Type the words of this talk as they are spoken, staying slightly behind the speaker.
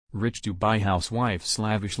Rich Dubai housewife's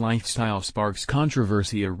lavish lifestyle sparks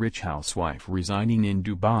controversy. A rich housewife residing in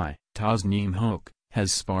Dubai, Tasneem Hoque,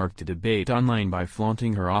 has sparked a debate online by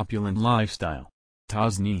flaunting her opulent lifestyle.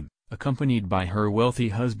 Tasneem, accompanied by her wealthy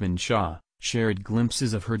husband Shah, shared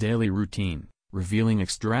glimpses of her daily routine, revealing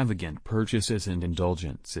extravagant purchases and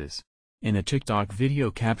indulgences. In a TikTok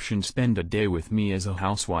video captioned "Spend a day with me as a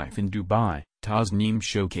housewife in Dubai," Tasneem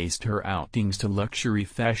showcased her outings to luxury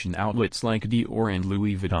fashion outlets like Dior and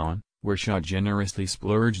Louis Vuitton, where Shah generously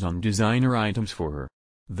splurged on designer items for her.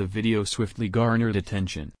 The video swiftly garnered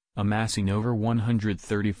attention, amassing over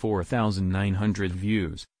 134,900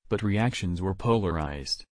 views, but reactions were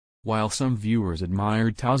polarized. While some viewers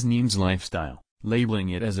admired Tasneem's lifestyle, labeling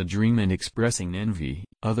it as a dream and expressing envy,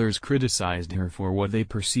 others criticized her for what they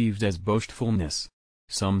perceived as boastfulness.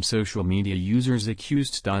 Some social media users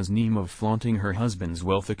accused Tasneem of flaunting her husband's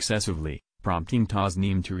wealth excessively, prompting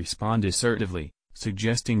Tasneem to respond assertively,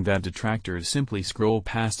 suggesting that detractors simply scroll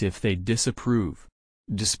past if they disapprove.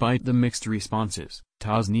 Despite the mixed responses,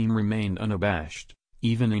 Tasneem remained unabashed,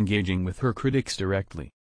 even engaging with her critics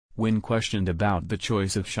directly. When questioned about the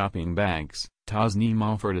choice of shopping bags, Tasneem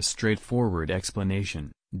offered a straightforward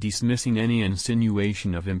explanation, dismissing any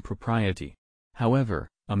insinuation of impropriety. However,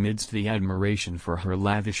 amidst the admiration for her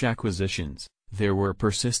lavish acquisitions, there were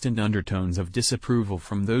persistent undertones of disapproval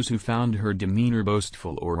from those who found her demeanor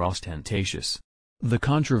boastful or ostentatious. The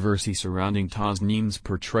controversy surrounding Tasneem's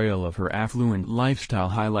portrayal of her affluent lifestyle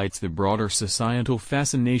highlights the broader societal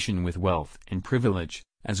fascination with wealth and privilege,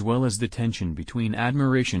 as well as the tension between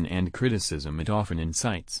admiration and criticism it often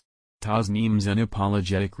incites. Tasneem's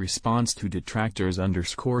unapologetic response to detractors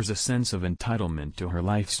underscores a sense of entitlement to her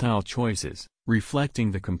lifestyle choices,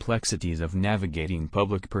 reflecting the complexities of navigating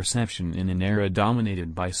public perception in an era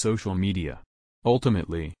dominated by social media.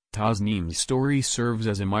 Ultimately, Tasneem's story serves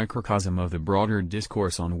as a microcosm of the broader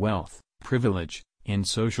discourse on wealth, privilege, and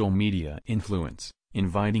social media influence,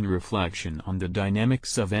 inviting reflection on the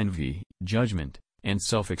dynamics of envy, judgment, and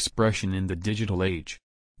self-expression in the digital age.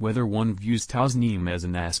 Whether one views Tasneem as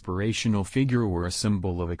an aspirational figure or a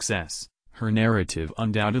symbol of excess, her narrative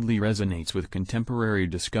undoubtedly resonates with contemporary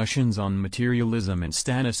discussions on materialism and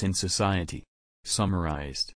status in society. Summarized,